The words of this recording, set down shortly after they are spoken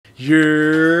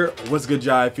What's good,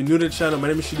 y'all? If you're new to the channel, my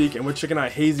name is Shadiq and we're checking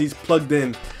out Hazey's Plugged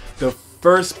In, the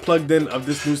first plugged in of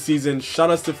this new season.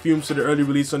 Shout outs to Fumez for the early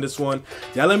release on this one.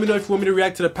 Y'all let me know if you want me to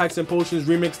react to the Packs and Potions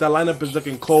remix. That lineup is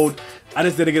looking cold. I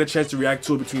just didn't get a chance to react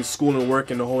to it between school and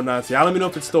work and the whole nine. So y'all let me know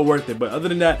if it's still worth it. But other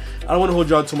than that, I don't want to hold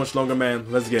y'all too much longer, man.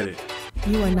 Let's get it.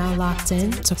 You are now locked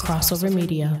in to Crossover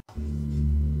Media.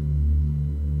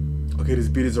 Okay, this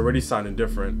beat is already sounding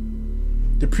different.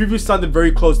 The preview sounded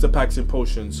very close to Packs and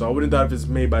Potions, so I wouldn't doubt if it's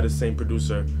made by the same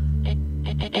producer.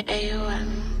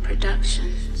 AOM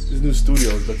Productions. This new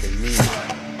studio is looking mean.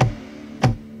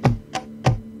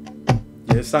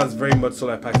 Yeah, it sounds very much so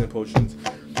like Packs and Potions.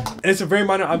 And it's a very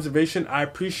minor observation. I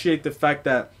appreciate the fact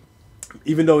that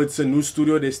even though it's a new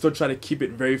studio, they still try to keep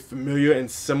it very familiar and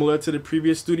similar to the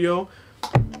previous studio.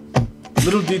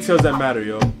 Little details that matter,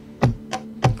 yo.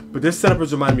 But this setup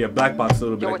has reminded me of Black Box a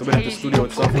little bit, like the way that the studio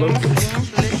itself looks.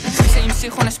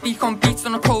 Sick when I speak on beats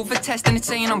on a COVID test and it's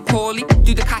saying I'm poorly.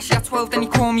 Do the cash at 12, then he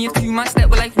call me a 2-man step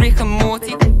with like Rick and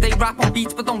Morty. They rap on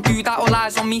beats but don't do that, all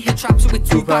eyes on me. Hit traps with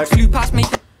 2 packs, flew past me.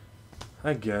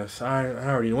 I guess I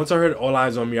already know. Once I heard All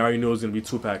Eyes on Me, I already knew it was gonna be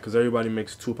Tupac because everybody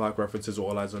makes Tupac references with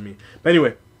All Eyes on Me. But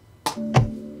anyway,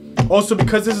 also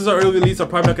because this is an early release, I'm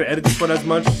probably not gonna edit this one as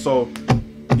much. So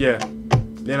yeah,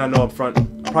 then I know up front.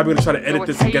 I'm probably gonna try to edit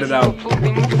this and get it out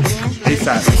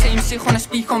ASAP. Sick when I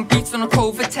speak on beats on a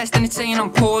COVID test and it's saying I'm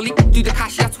poorly. Do the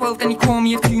cash at 12, then he call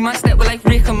me a 2-man step with like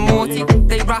Rick and Morty.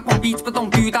 They rap on beats but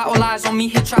don't do that, all eyes on me.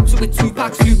 Hit traps with 2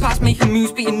 packs, flew past making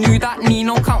moves, but you knew that.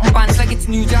 Nino counting bands like it's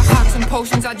New Jack. Packs and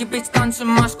Potions, had your bitch dancing,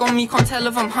 mask on me, can't tell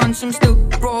if I'm handsome still.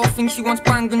 Bro, think she wants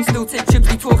banging still. Take trips,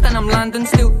 we talk, then I'm landing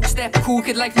still. Step cool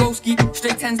kid like Lowski,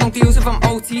 straight 10s, no deals if I'm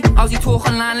OT. How's he talk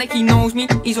online like he knows me?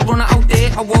 He's a runner out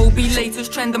there, I will be.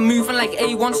 Latest trend, I'm moving like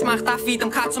A1. Smack that, feed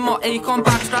them cats and more Akon.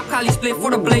 Backstrap, Cali split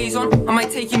for the blaze on. I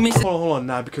might take you missing. Hold on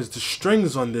now, because the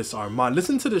strings on this are mad.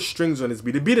 Listen to the strings on this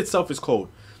beat. The beat itself is cold.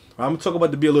 I'm gonna talk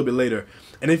about the beat a little bit later.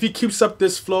 And if he keeps up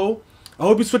this flow, I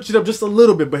hope he switches it up just a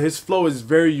little bit, but his flow is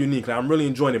very unique. Like, I'm really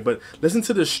enjoying it. But listen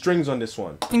to the strings on this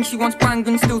one. Think she wants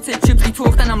banging still. Take trips, we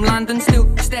talk, then I'm landing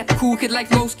still. Step cool kid like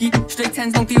Lowski, straight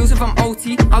 10s, no deals if I'm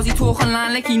OT. How's he talk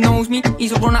online like he knows me?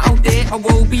 He's a runner out there, I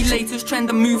will be. Latest trend,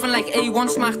 I'm moving like A1.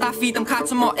 Smack that, feed them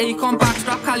cats and more Akon.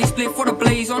 Backstrap, Cali split for the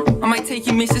blaze on. I might take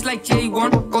you misses like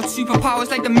J1. Got superpowers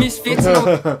like the Misfits.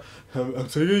 I'm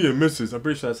taking your misses. I'm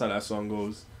pretty sure that's how that song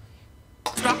goes.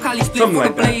 Strap Cali split for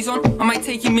the blaze on. I might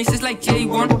take you misses like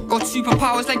J1. Got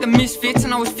superpowers like the Misfits.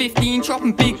 And I was 15,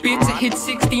 chopping big bits. I hit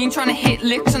 16, trying to hit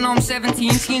licks. And now I'm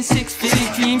 17, seeing 6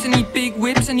 figures dreams. I need big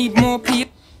whips, I need more P.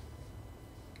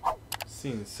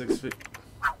 Seeing 6 figures.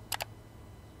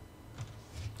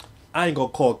 I ain't gonna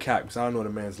call cap because I don't know the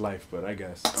man's life, but I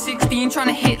guess. 16, trying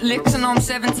to hit licks, and now I'm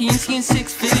 17, seeing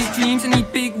 6 figures dreams. I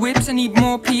need big whips, I need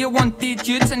more P. I want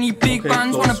digits, I need big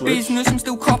bands, want a business. I'm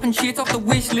still copping shit off the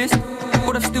wish list,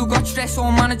 but I've still got stress, so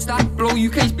I'll manage that. Blow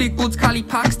UK's big buds, Cali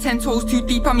packs, 10 toes too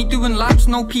deep, I'm me doing laps.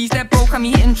 No P's, they're broke, I'm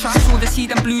me hitting traps. So they see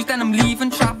them blues, then I'm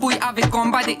leaving. Trap boy, have it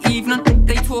gone by the evening.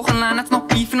 They talk online, that's not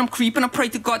beefing, I'm creeping. I pray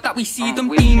to God that we see them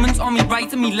demons on me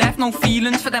right and me left. No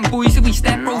feelings for them boys that we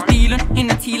step bros dealing. In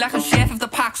the tea like a chef, if the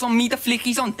pack's on me, the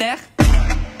flicky's on deck.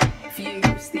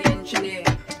 Fumez, the engineer.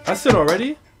 I said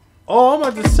already? Oh, I'm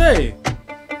about to say.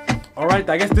 Alright,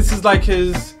 I guess this is like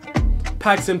his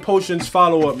Packs and Potions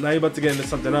follow-up. Now you're about to get into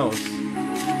something else.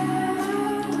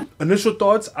 Initial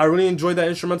thoughts, I really enjoyed that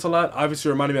instrumental a lot. Obviously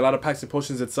it reminded me a lot of Packs and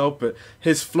Potions itself, but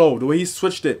his flow, the way he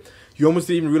switched it, you almost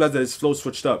didn't even realize that his flow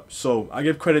switched up. So I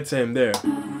give credit to him there.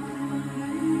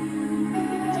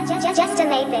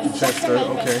 Chester,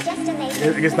 okay.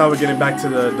 I guess now we're getting back to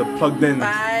the plugged in.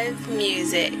 5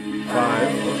 music.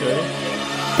 5, okay.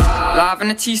 Live in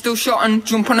the tea, still shotting.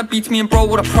 Jump on the beat, me and bro,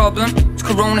 what a problem. It's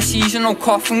Corona season, no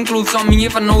coughing. Gloves on me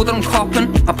if I know that I'm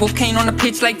copping. I put Kane on the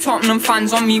pitch like Tottenham.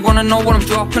 Fans on me wanna know what I'm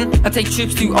dropping. I take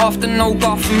trips too often, no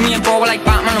goffing. Me and bro are like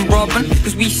Batman and Robin,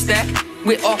 cause we step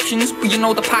with options, but you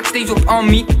know the pack stays up on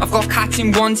me. I've got cats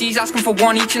in onesies, asking for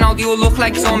one each, and now they all look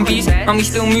like zombies. And we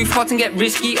still move hot and get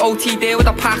risky. OT there with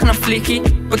a pack and a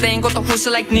flicky, but they ain't got the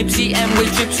hustle like Nipsey. M-way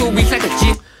drips all week like a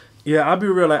jip. Yeah, I'll be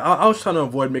real. Like I was trying to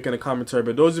avoid making a commentary,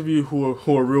 but those of you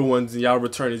who are real ones and y'all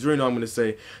returnees, you already know what I'm gonna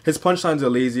say. His punchlines are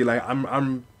lazy. Like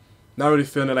I'm not really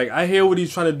feeling it. Like I hear what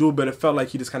he's trying to do, but it felt like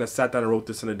he just kind of sat down and wrote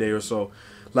this in a day or so.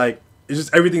 Like it's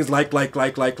just everything's like.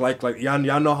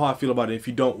 Y'all know how I feel about it. If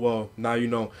you don't, well, now you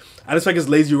know. I just like it's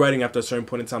lazy writing after a certain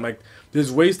point in time. Like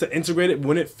there's ways to integrate it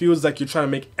when it feels like you're trying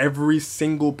to make every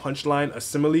single punchline a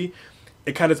simile.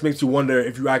 It kind of makes you wonder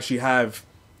if you actually have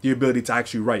the ability to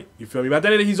actually write. You feel me? But at the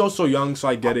end of the day, he's also young, so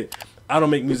I get it. I don't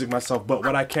make music myself, but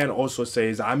what I can also say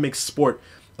is I make sport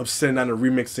of sitting down and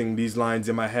remixing these lines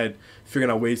in my head, figuring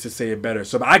out ways to say it better.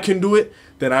 So if I can do it,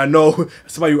 then I know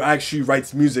somebody who actually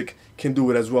writes music can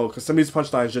do it as well. Because some of these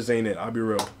punchlines just ain't it. I'll be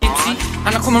real.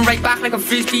 And I'm coming right back like a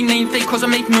frisbee nameplate cause I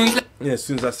make noise like Yeah, as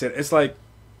soon as I said it, it's like,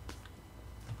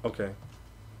 okay.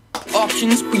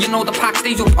 options, but you know the pack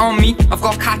stays up on me. I've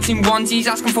got cats in onesies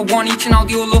asking for one each and now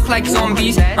they all look like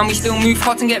zombies. And we still move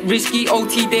hot and get risky.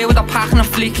 OT there with a pack and a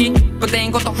flicky, but they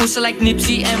ain't got the hustle like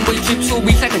Nipsey. M-way trips all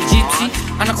weak like a gypsy.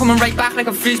 And I'm coming right back like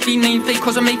a frisbee nameplate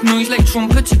cause I make noise like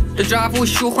trumpets. The driver was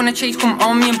shook when the chase come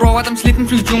on me, and bro I'm slipping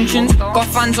through junctions. Got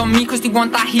fans on me cause they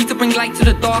want that heat to bring light to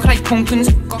the dark like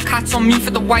pumpkins. Got cats on me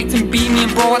for the white and beat me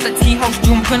and bro at the tea house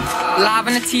jumping. Live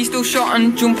in the tea still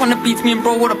shotting. Jump on the beats me and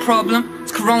bro what a problem.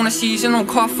 It's Corona season, no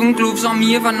coughing. Gloves on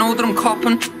me if I know that I'm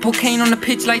copping. Cocaine on the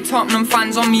pitch like Tottenham.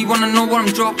 Fans on me wanna know what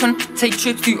I'm dropping. Take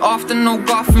trips too often, no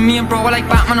goffing. Me and bro are like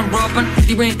Batman and Robin.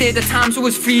 They weren't there the times it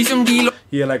was freezing. Real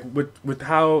Yeah, like with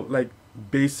how like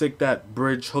basic that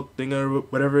bridge hook thing or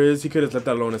whatever it is, he could have left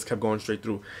that alone and just kept going straight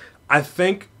through. I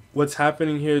think what's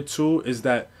happening here too is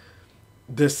that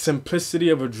the simplicity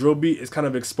of a drill beat is kind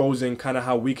of exposing kind of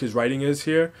how weak his writing is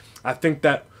here. I think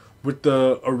that with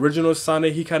the original sound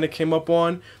that he kind of came up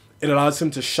on, it allows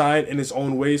him to shine in his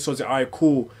own way. So it's like, all right,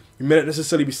 cool. You may not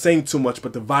necessarily be saying too much,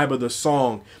 but the vibe of the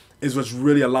song is what's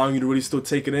really allowing you to really still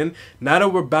take it in. Now that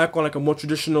we're back on like a more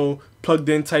traditional plugged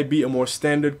in type beat, a more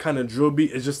standard kind of drill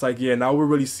beat, it's just like, yeah, now we're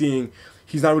really seeing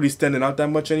he's not really standing out that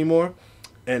much anymore.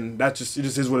 And that just, it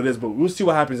just is what it is. But we'll see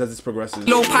what happens as this progresses.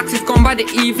 low packs is gone by the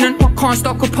evening. Can't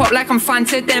stop a pop like I'm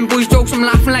Fanta. Them boys jokes I'm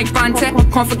laughing like banter.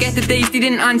 Can't forget the days they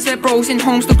didn't answer. Bros in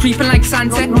home still creeping like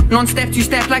Santa. Non-step,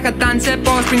 two-step like a dancer.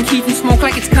 Bars bring heat and smoke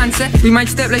like it's cancer. We might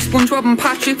step like SpongeBob and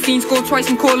Patrick. Fiends score twice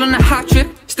and call on a hat-trick.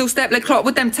 Still step like clock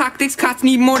with them tactics. Cats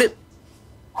need more it.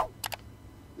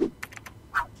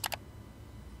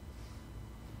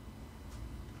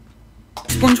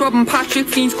 SpongeBob and Patrick,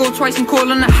 fiends score twice and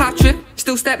call on a hat-trick.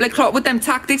 Still step like clock with them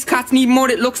tactics. Cats need more,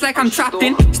 it looks like I'm trapped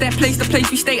in. Step place to place,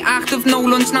 we stay active. No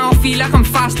lunch now, I feel like I'm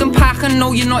fast and packing.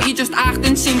 No, you're not, you're just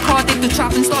acting. SIM card, take the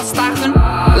trap and start stacking.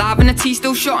 Live in the tea,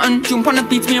 still shotting. Jump on the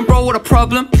beats, me and bro, what a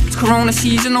problem. It's Corona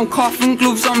season, no coughing.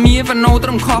 Gloves on me if I know that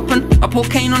I'm copping. I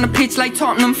put cane on the pitch like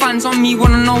Tottenham. Fans on me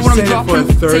wanna know what I'm dropping.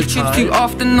 Take trips too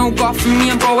often, no goffing. Me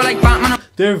and bro are like Batman.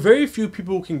 There are very few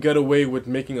people who can get away with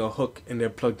making a hook in their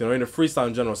plugged in or in a freestyle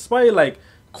in general. Somebody like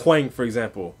Quang, for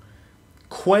example.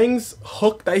 Quang's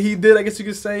hook that he did, I guess you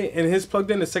could say, in his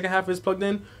plugged in, the second half of his plugged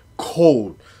in,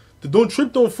 cold. The don't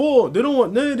trip, don't fall. They don't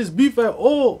want none of this beef at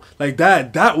all. Like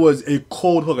that was a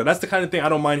cold hooker. That's the kind of thing I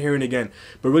don't mind hearing again.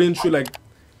 But really and truly, like,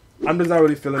 I'm just not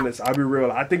really feeling this. I'll be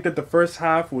real. I think that the first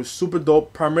half was super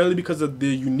dope, primarily because of the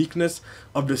uniqueness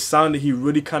of the sound that he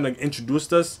really kind of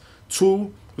introduced us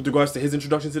to with regards to his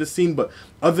introduction to the scene. But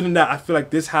other than that, I feel like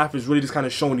this half is really just kind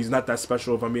of showing he's not that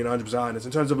special, if I'm being 100% honest.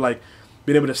 In terms of like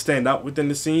being able to stand out within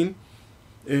the scene,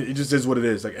 it just is what it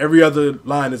is. Like every other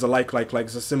line is a like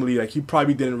it's a simile. Like he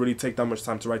probably didn't really take that much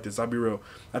time to write this. I'll be real.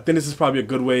 I think this is probably a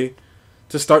good way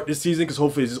to start this season because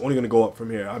hopefully it's just only going to go up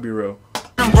from here. I'll be real.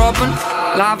 I'm robbing,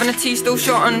 live in the tea still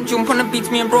shotting. Jump on the beats,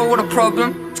 me and bro, what a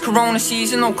problem. It's Corona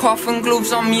season, no coughing.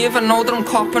 Gloves on me if I know that I'm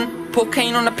copping. Put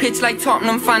cane on the pitch like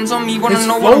Tottenham. Fans on me wanna His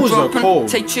know what I'm flows are dropping. cold.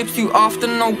 Take trips too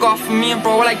often, no goffing. Me and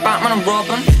bro are like Batman and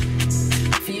Robin.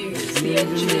 Fumez, the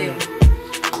engineer.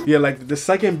 Yeah, like the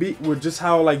second beat with just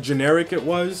how like generic it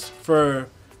was for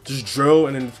just drill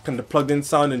and then kind of plugged in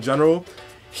sound in general,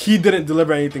 he didn't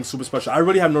deliver anything super special. I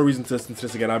really have no reason to listen to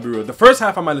this again, I'll be real. The first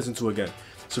half I might listen to again.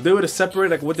 So if they were to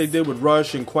separate like what they did with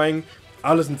Rush and Quang,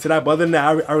 I'll listen to that. But other than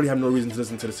that, I really have no reason to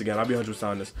listen to this again. I'll be 100%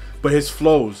 honest. But his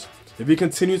flows, if he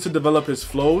continues to develop his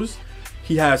flows,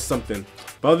 he has something.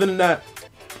 But other than that,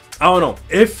 I don't know.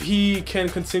 If he can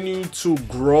continue to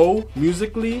grow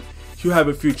musically, he'll have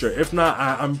a future. If not,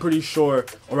 I'm pretty sure,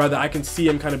 or rather I can see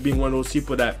him kind of being one of those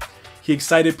people that he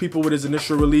excited people with his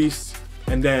initial release,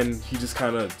 and then he just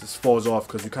kind of just falls off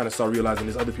because you kind of start realizing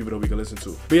there's other people that we can listen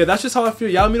to. But yeah, that's just how I feel.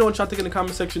 Y'all let me know what y'all think in the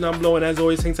comment section down below. And as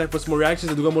always, hang tight for some more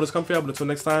reactions. I do got more to come for y'all. But until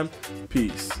next time,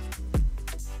 peace.